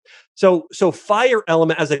element. So fire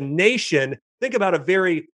element as a nation, think about a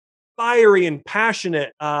very fiery and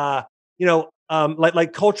passionate,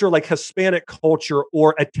 like culture, like Hispanic culture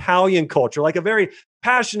or Italian culture, like a very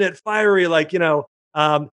passionate, fiery,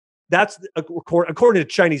 that's according to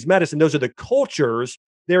Chinese medicine. Those are the cultures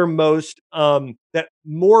they're most that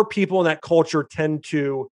more people in that culture tend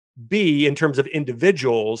to be in terms of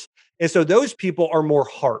individuals, and so those people are more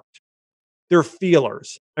heart. They're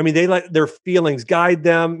feelers. I mean, they let their feelings guide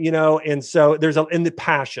them, and so there's in the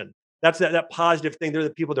passion. That's that positive thing. They're the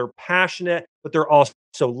people, they're passionate, but they're also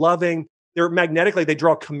loving. They're magnetically, they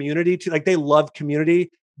draw community to, like, they love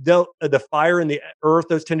community. The fire and the earth,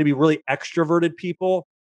 those tend to be really extroverted people,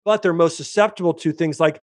 but they're most susceptible to things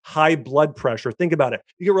like high blood pressure. Think about it.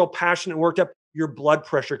 You get real passionate and worked up, your blood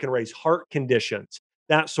pressure can raise, heart conditions,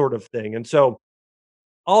 that sort of thing. And so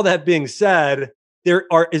all that being said,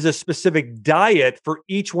 is a specific diet for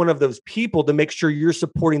each one of those people to make sure you're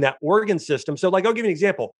supporting that organ system. So, like, I'll give you an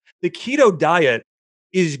example. The keto diet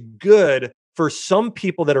is good for some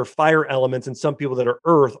people that are fire elements and some people that are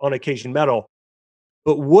earth, on occasion metal.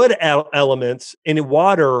 But wood elements in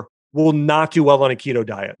water will not do well on a keto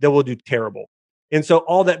diet. They will do terrible. And so,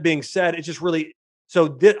 all that being said, it's just really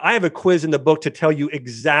I have a quiz in the book to tell you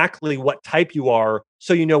exactly what type you are,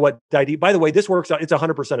 so you know what diet. By the way, this works out; it's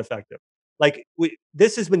 100% effective. Like,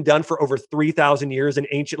 this has been done for over 3,000 years in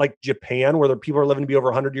ancient, like Japan, where the people are living to be over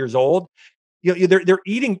 100 years old. They're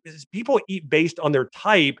eating. People eat based on their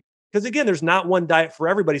type, because again, there's not one diet for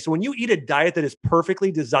everybody. So when you eat a diet that is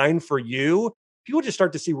perfectly designed for you, people just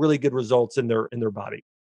start to see really good results in their body.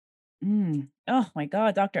 Oh my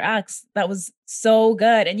God, Dr. Axe, that was so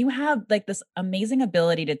good. And you have like this amazing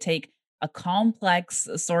ability to take a complex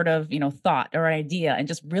sort of, thought or idea and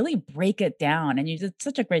just really break it down. And you did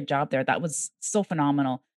such a great job there. That was so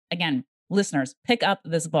phenomenal. Again, listeners, pick up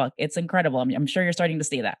this book. It's incredible. I'm sure you're starting to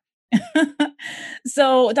see that.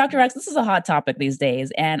 So, Dr. X, this is a hot topic these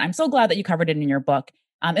days, and I'm so glad that you covered it in your book.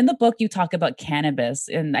 In the book, you talk about cannabis,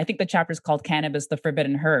 and I think the chapter is called Cannabis, the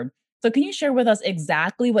Forbidden Herb. So, can you share with us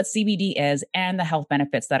exactly what CBD is and the health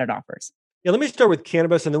benefits that it offers? Yeah, let me start with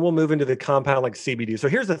cannabis, and then we'll move into the compound like CBD. So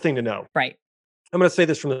here's the thing to know. Right. I'm going to say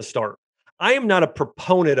this from the start. I am not a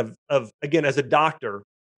proponent of again, as a doctor,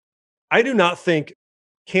 I do not think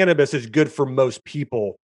cannabis is good for most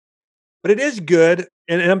people, but it is good.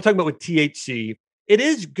 And I'm talking about with THC, it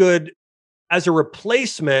is good as a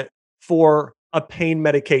replacement for a pain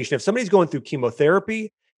medication. If somebody's going through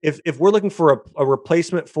chemotherapy, if we're looking for a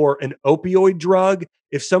replacement for an opioid drug,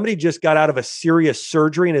 if somebody just got out of a serious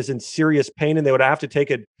surgery and is in serious pain and they would have to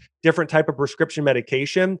take a different type of prescription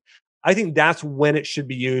medication, I think that's when it should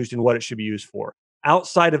be used and what it should be used for.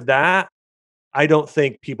 Outside of that, I don't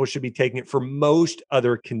think people should be taking it for most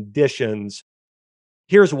other conditions.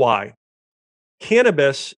 Here's why.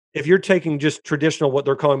 Cannabis, if you're taking just traditional, what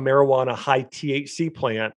they're calling marijuana, high THC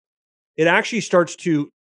plant, it actually starts to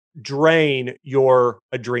drain your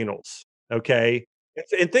adrenals. Okay.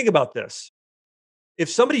 And think about this. If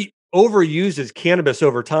somebody overuses cannabis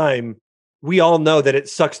over time, we all know that it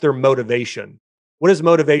sucks their motivation. What does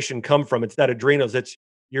motivation come from? It's that adrenals. It's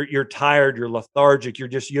you're tired, you're lethargic,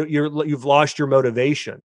 you've lost your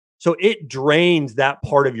motivation. So it drains that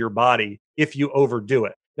part of your body if you overdo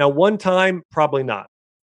it. Now, one time, probably not,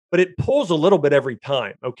 but it pulls a little bit every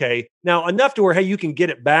time. Okay. Now, enough to where, hey, you can get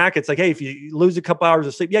it back. It's like, hey, if you lose a couple hours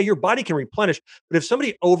of sleep, yeah, your body can replenish. But if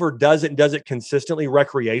somebody overdoes it and does it consistently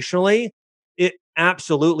recreationally, it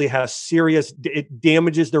absolutely has it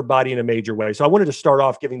damages their body in a major way. So I wanted to start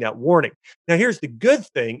off giving that warning. Now, here's the good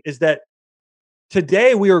thing is that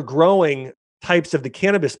today we are growing types of the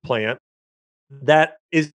cannabis plant that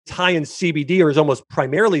is high in CBD or is almost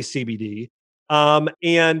primarily CBD.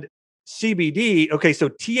 And CBD, okay, so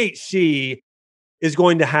THC is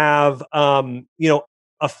going to have,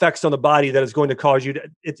 effects on the body that is going to cause you to,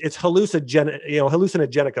 it's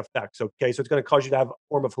hallucinogenic effects. Okay. So it's going to cause you to have a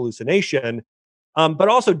form of hallucination, but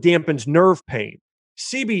also dampens nerve pain.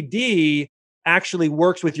 CBD actually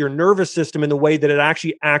works with your nervous system in the way that it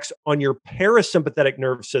actually acts on your parasympathetic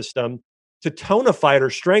nerve system to tonify it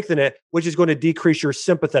or strengthen it, which is going to decrease your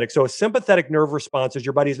sympathetic. So a sympathetic nerve response is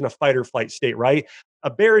your body's in a fight or flight state, right?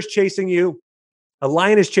 A bear is chasing you. A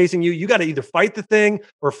lion is chasing you. You got to either fight the thing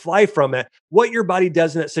or fly from it. What your body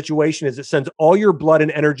does in that situation is it sends all your blood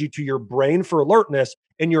and energy to your brain for alertness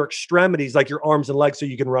and your extremities, like your arms and legs, so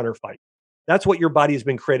you can run or fight. That's what your body has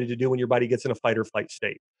been created to do when your body gets in a fight or flight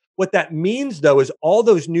state. What that means, though, is all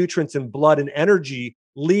those nutrients and blood and energy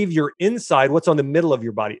leave your inside. What's on the middle of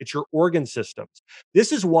your body? It's your organ systems.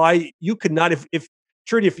 This is why you could not, if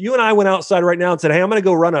Trudy, if you and I went outside right now and said, "Hey, I'm going to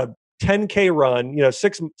go run a 10K run,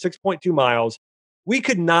 6.2 miles," we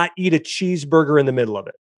could not eat a cheeseburger in the middle of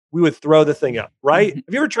it. We would throw the thing up, right? Have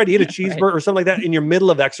you ever tried to eat a Right. cheeseburger or something like that in your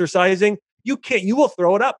middle of exercising? You can't. You will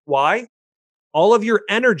throw it up. Why? All of your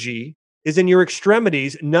energy is in your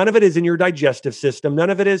extremities. None of it is in your digestive system. None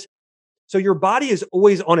of it is. So your body is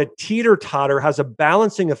always on a teeter totter, has a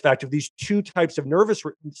balancing effect of these two types of nervous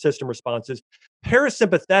system responses.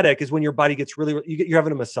 Parasympathetic is when your body gets really, you're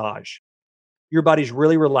having a massage. Your body's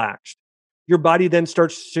really relaxed. Your body then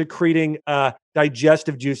starts secreting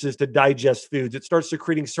digestive juices to digest foods. It starts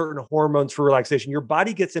secreting certain hormones for relaxation. Your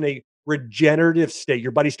body gets in a regenerative state.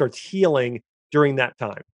 Your body starts healing during that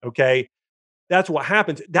time. Okay. That's what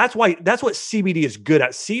happens. That's what CBD is good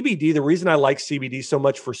at. CBD, the reason I like CBD so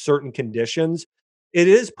much for certain conditions, it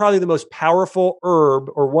is probably the most powerful herb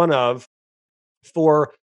or one of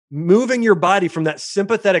for moving your body from that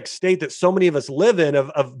sympathetic state that so many of us live in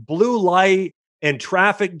of blue light and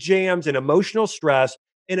traffic jams and emotional stress.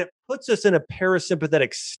 And it puts us in a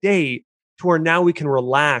parasympathetic state to where now we can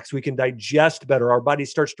relax, we can digest better, our body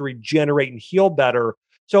starts to regenerate and heal better.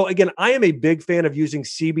 So, again, I am a big fan of using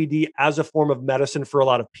CBD as a form of medicine for a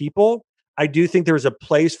lot of people. I do think there's a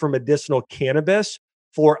place for medicinal cannabis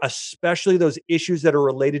for especially those issues that are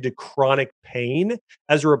related to chronic pain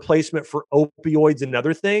as a replacement for opioids and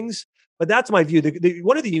other things. But that's my view.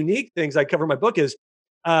 One of the unique things I cover in my book is,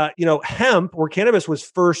 hemp or cannabis was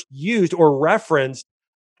first used or referenced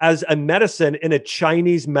as a medicine in a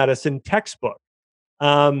Chinese medicine textbook,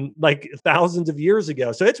 like thousands of years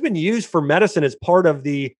ago. So it's been used for medicine as part of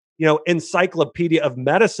the, encyclopedia of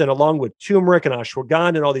medicine, along with turmeric and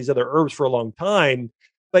ashwagandha and all these other herbs for a long time.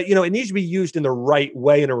 But, it needs to be used in the right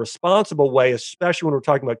way, in a responsible way, especially when we're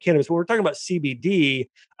talking about cannabis. When we're talking about CBD,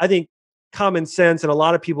 I think common sense and a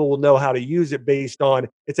lot of people will know how to use it based on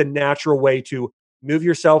it's a natural way to move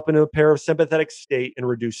yourself into a parasympathetic state and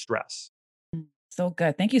reduce stress. So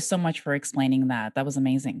good. Thank you so much for explaining that. That was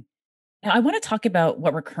amazing. Now, I want to talk about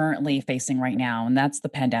what we're currently facing right now, and that's the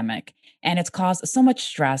pandemic. And it's caused so much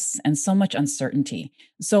stress and so much uncertainty.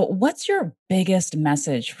 So, what's your biggest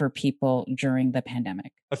message for people during the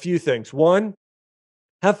pandemic? A few things. One,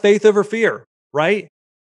 have faith over fear, right?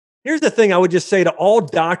 Here's the thing I would just say to all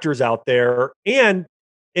doctors out there and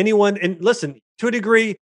anyone, and listen, to a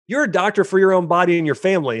degree, you're a doctor for your own body and your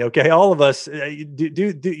family. Okay. All of us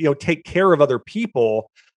take care of other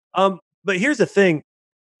people. But here's the thing,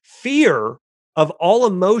 fear of all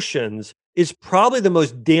emotions is probably the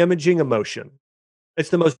most damaging emotion. It's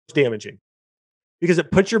the most damaging because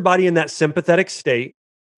it puts your body in that sympathetic state.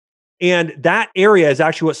 And that area is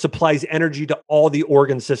actually what supplies energy to all the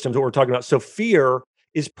organ systems that we're talking about. So fear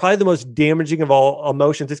is probably the most damaging of all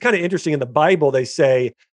emotions. It's kind of interesting in the Bible, they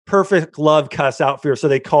say perfect love casts out fear. So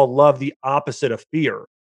they call love the opposite of fear.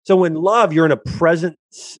 So in love, you're in a present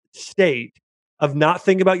state of not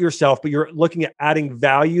thinking about yourself, but you're looking at adding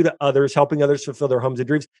value to others, helping others fulfill their homes and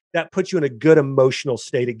dreams. That puts you in a good emotional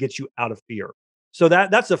state. It gets you out of fear. So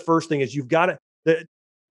that's the first thing is you've got to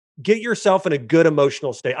get yourself in a good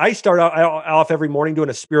emotional state. I start off every morning doing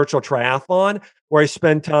a spiritual triathlon where I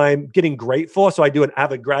spend time getting grateful. So I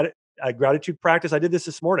have a gratitude practice. I did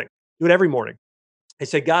this morning. Do it every morning. I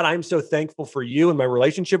say, God, I'm so thankful for you and my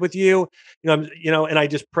relationship with you. And I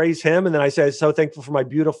just praise him. And then I say, I'm so thankful for my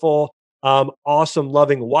beautiful, awesome,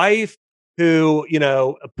 loving wife who,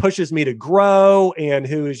 pushes me to grow and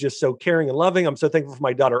who is just so caring and loving. I'm so thankful for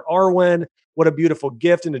my daughter, Arwen. What a beautiful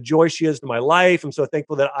gift and a joy she is to my life. I'm so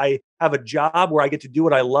thankful that I have a job where I get to do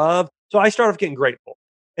what I love. So I start off getting grateful.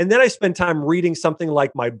 And then I spend time reading something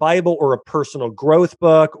like my Bible or a personal growth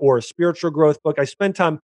book or a spiritual growth book. I spend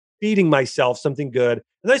time feeding myself something good.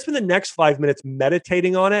 And then I spend the next 5 minutes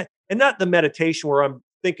meditating on it. And not the meditation where I'm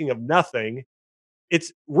thinking of nothing.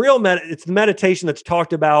 It's it's the meditation that's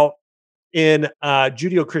talked about in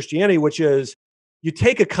Judeo-Christianity, which is you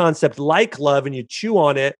take a concept like love and you chew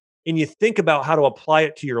on it and you think about how to apply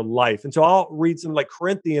it to your life. And so I'll read some like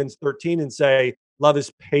Corinthians 13 and say, love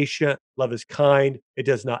is patient, love is kind, it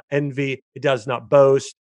does not envy, it does not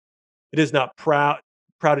boast, it is not proud,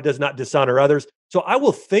 it does not dishonor others. So I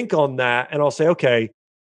will think on that and I'll say, okay,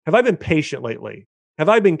 have I been patient lately? Have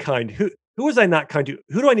I been kind? Who was I not kind to?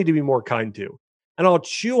 Who do I need to be more kind to? and I'll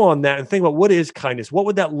chew on that and think about what is kindness? What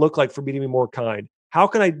would that look like for me to be more kind? How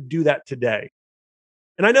can I do that today?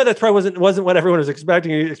 And I know that probably wasn't what everyone was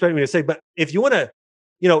expecting me to say, but if you want to,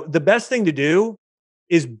 the best thing to do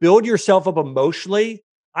is build yourself up emotionally.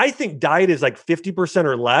 I think diet is like 50%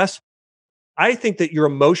 or less. I think that your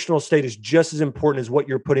emotional state is just as important as what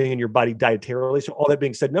you're putting in your body dietarily. So all that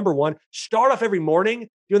being said, number one, start off every morning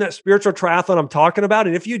doing that spiritual triathlon I'm talking about.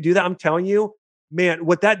 And if you do that, I'm telling you, man,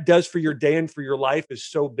 what that does for your day and for your life is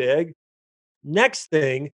so big. Next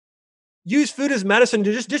thing, use food as medicine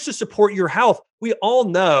to just to support your health. We all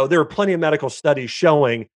know there are plenty of medical studies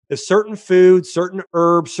showing that certain foods, certain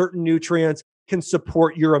herbs, certain nutrients can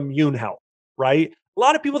support your immune health, right? A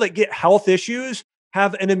lot of people that get health issues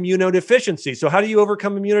have an immunodeficiency. So how do you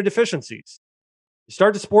overcome immunodeficiencies? You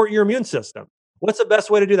start to support your immune system. What's the best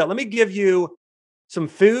way to do that? Let me give you some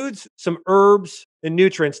foods, some herbs, and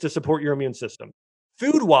nutrients to support your immune system.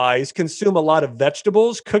 Food wise, consume a lot of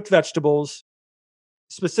vegetables, cooked vegetables,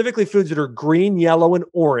 specifically foods that are green, yellow, and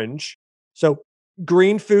orange. So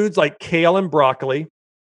green foods like kale and broccoli,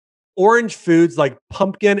 orange foods like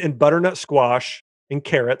pumpkin and butternut squash and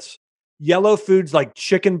carrots, yellow foods like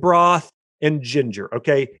chicken broth and ginger.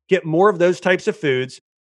 Okay. Get more of those types of foods.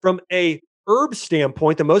 From a herb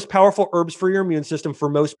standpoint, the most powerful herbs for your immune system for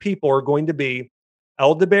most people are going to be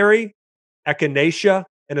elderberry, echinacea,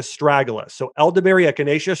 and astragalus. So elderberry,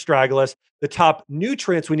 echinacea, astragalus. The top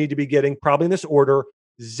nutrients we need to be getting, probably in this order: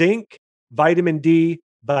 zinc, vitamin D,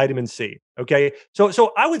 vitamin C. Okay.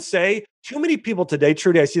 So I would say too many people today,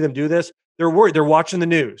 Trudy, I see them do this. They're worried. They're watching the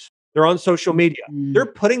news. They're on social media. They're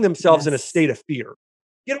putting themselves in a state of fear.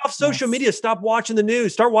 Get off social media. Stop watching the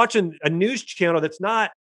news. Start watching a news channel that's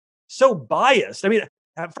not so biased. I mean,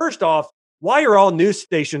 first off, why are all news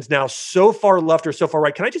stations now so far left or so far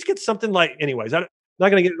right? Can I just get something like, anyways, I'm not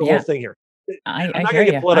going to get into the whole thing here. I'm I not hear going to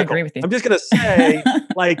you. get political. I agree with you. I'm just going to say,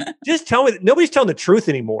 like, just tell me that nobody's telling the truth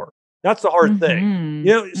anymore. That's the hard thing.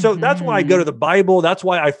 So that's why I go to the Bible. That's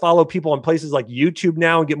why I follow people on places like YouTube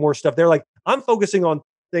now and get more stuff there. Like, I'm focusing on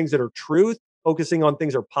things that are truth, focusing on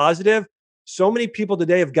things that are positive. So many people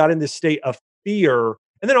today have got in this state of fear.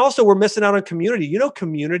 And then also we're missing out on community.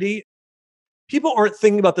 Community, people aren't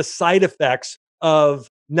thinking about the side effects of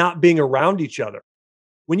not being around each other.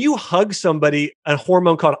 When you hug somebody, a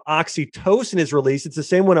hormone called oxytocin is released. It's the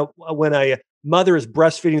same when a mother is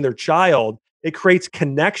breastfeeding their child. It creates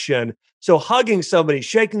connection. So hugging somebody,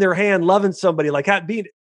 shaking their hand, loving somebody, like being,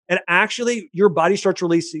 and actually your body starts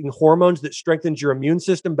releasing hormones that strengthens your immune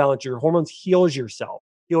system, balance your hormones, heals yourself,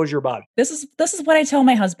 heals your body. This is what I tell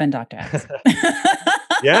my husband, Dr. X.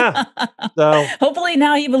 Yeah. So hopefully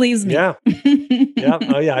now he believes me. Yeah. Yeah.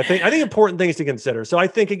 Oh yeah. I think important things to consider. So I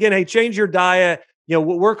think, again, hey, change your diet,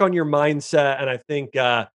 work on your mindset. And I think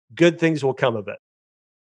good things will come of it.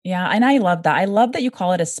 Yeah, and I love that. I love that you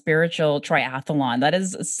call it a spiritual triathlon. That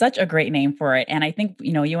is such a great name for it. And I think,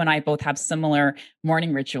 you and I both have similar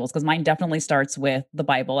morning rituals, because mine definitely starts with the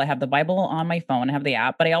Bible. I have the Bible on my phone, I have the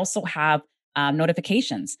app, but I also have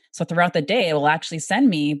notifications. So throughout the day, it will actually send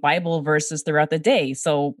me Bible verses throughout the day.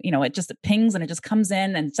 So, it just pings and it just comes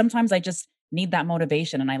in. And sometimes I just need that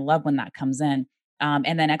motivation. And I love when that comes in.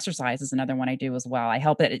 And then exercise is another one I do as well. I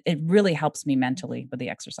help it. It really helps me mentally with the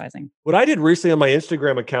exercising. What I did recently on my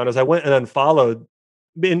Instagram account is I went and unfollowed,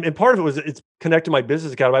 and part of it was it's connected to my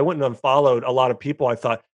business account. I went and unfollowed a lot of people I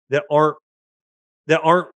thought that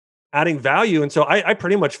aren't adding value. And so I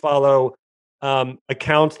pretty much follow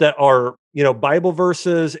accounts that are, Bible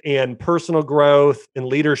verses and personal growth and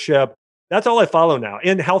leadership. That's all I follow now.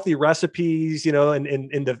 And healthy recipes, and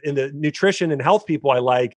in the nutrition and health people I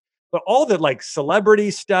like. But all the like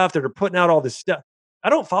celebrity stuff that are putting out all this stuff, I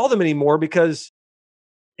don't follow them anymore, because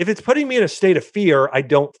if it's putting me in a state of fear, I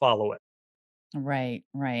don't follow it. Right,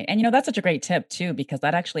 right. And that's such a great tip too, because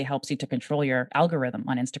that actually helps you to control your algorithm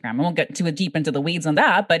on Instagram. I won't get too deep into the weeds on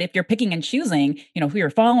that, but if you're picking and choosing, who you're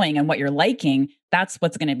following and what you're liking, that's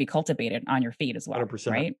what's going to be cultivated on your feed as well. 100%.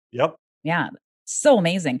 Right? Yep. Yeah. So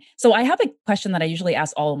amazing. So I have a question that I usually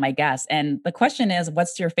ask all of my guests. And the question is,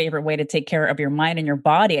 what's your favorite way to take care of your mind and your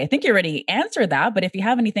body? I think you already answered that, but if you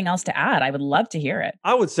have anything else to add, I would love to hear it.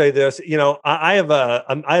 I would say this, I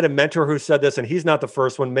had a mentor who said this, and he's not the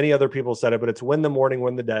first one. Many other people said it, but it's win the morning,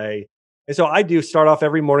 win the day. And so I do start off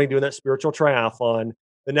every morning doing that spiritual triathlon.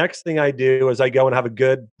 The next thing I do is I go and have a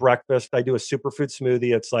good breakfast. I do a superfood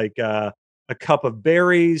smoothie. It's like a cup of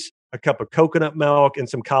berries, a cup of coconut milk, and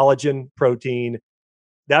some collagen protein.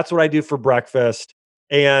 That's what I do for breakfast.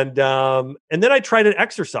 And then I try to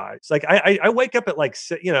exercise. Like I wake up at like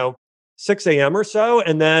 6 a.m. or so,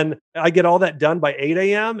 and then I get all that done by 8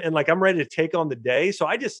 a.m. and like I'm ready to take on the day. So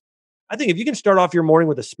I think if you can start off your morning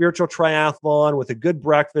with a spiritual triathlon, with a good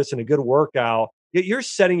breakfast and a good workout, you're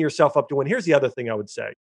setting yourself up to win. Here's the other thing I would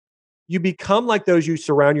say: you become like those you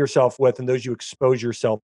surround yourself with and those you expose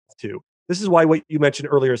yourself to. This is why what you mentioned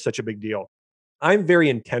earlier is such a big deal. I'm very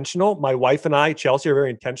intentional. My wife and I, Chelsea, are very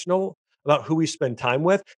intentional about who we spend time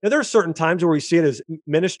with. Now, there are certain times where we see it as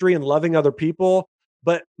ministry and loving other people,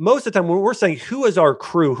 but most of the time, when we're saying who is our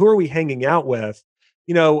crew, who are we hanging out with,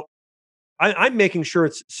 you know, I'm making sure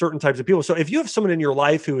it's certain types of people. So if you have someone in your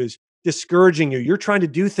life who is discouraging you, you're trying to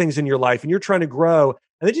do things in your life and you're trying to grow,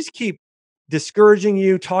 and they just keep discouraging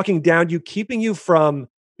you, talking down to you, keeping you from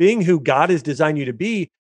being who God has designed you to be,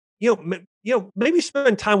 maybe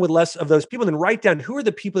spend time with less of those people and then write down who are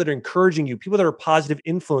the people that are encouraging you, people that are positive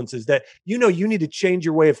influences that you need to change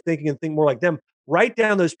your way of thinking and think more like them. Write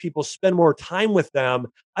down those people, spend more time with them.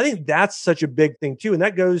 I think that's such a big thing too. And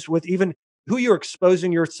that goes with even who you're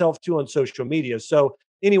exposing yourself to on social media. So,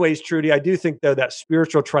 anyways, Trudy, I do think though that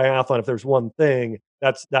spiritual triathlon, if there's one thing,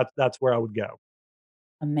 that's where I would go.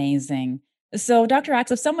 Amazing. So, Dr.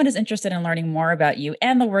 Axe, if someone is interested in learning more about you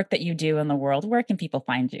and the work that you do in the world, where can people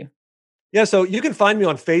find you? Yeah, so you can find me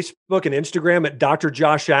on Facebook and Instagram at Dr.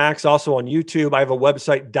 Josh Axe, also on YouTube. I have a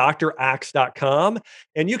website, draxe.com,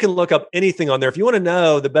 and you can look up anything on there. If you want to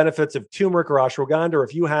know the benefits of turmeric or ashwagandha, or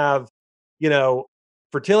if you have, you know,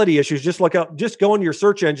 fertility issues, just go into your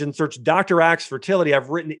search engine, search Dr. Axe Fertility. I've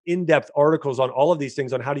written in-depth articles on all of these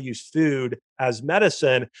things on how to use food as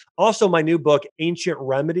medicine. Also, my new book, Ancient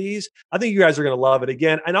Remedies. I think you guys are going to love it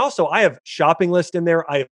again. And also, I have shopping list in there.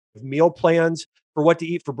 I have meal plans for what to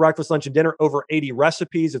eat for breakfast, lunch, and dinner, over 80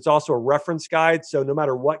 recipes. It's also a reference guide. So no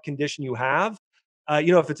matter what condition you have,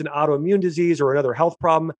 if it's an autoimmune disease or another health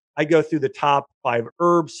problem, I go through the top 5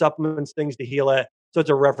 herbs, supplements, things to heal it. So it's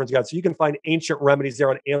a reference guide. So you can find Ancient Remedies there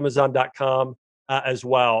on Amazon.com as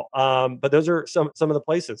well. But those are some of the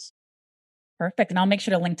places. Perfect. And I'll make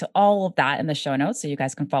sure to link to all of that in the show notes so you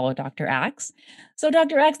guys can follow Dr. Axe. So,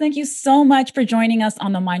 Dr. Axe, thank you so much for joining us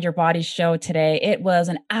on the Mind Your Body show today. It was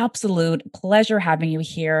an absolute pleasure having you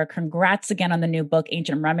here. Congrats again on the new book,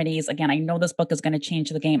 Ancient Remedies. Again, I know this book is going to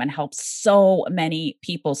change the game and help so many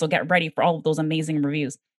people. So, get ready for all of those amazing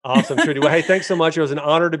reviews. Awesome, Trudy. Well, hey, thanks so much. It was an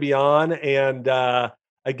honor to be on. And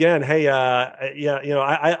again, hey,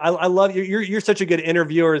 I love you. You're such a good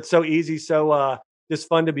interviewer. It's so easy. So, just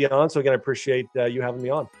fun to be on. So again, I appreciate you having me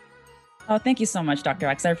on. Oh, thank you so much, Dr.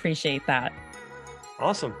 Axe. I appreciate that.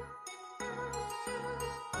 Awesome.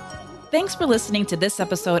 Thanks for listening to this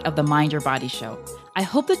episode of the Mind Your Body Show. I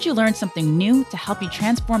hope that you learned something new to help you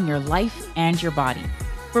transform your life and your body.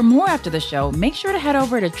 For more after the show, make sure to head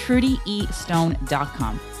over to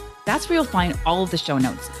trudyestone.com. That's where you'll find all of the show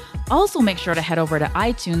notes. Also, make sure to head over to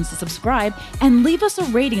iTunes to subscribe and leave us a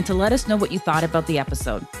rating to let us know what you thought about the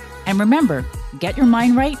episode. And remember, get your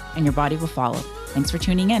mind right and your body will follow. Thanks for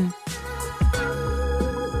tuning in.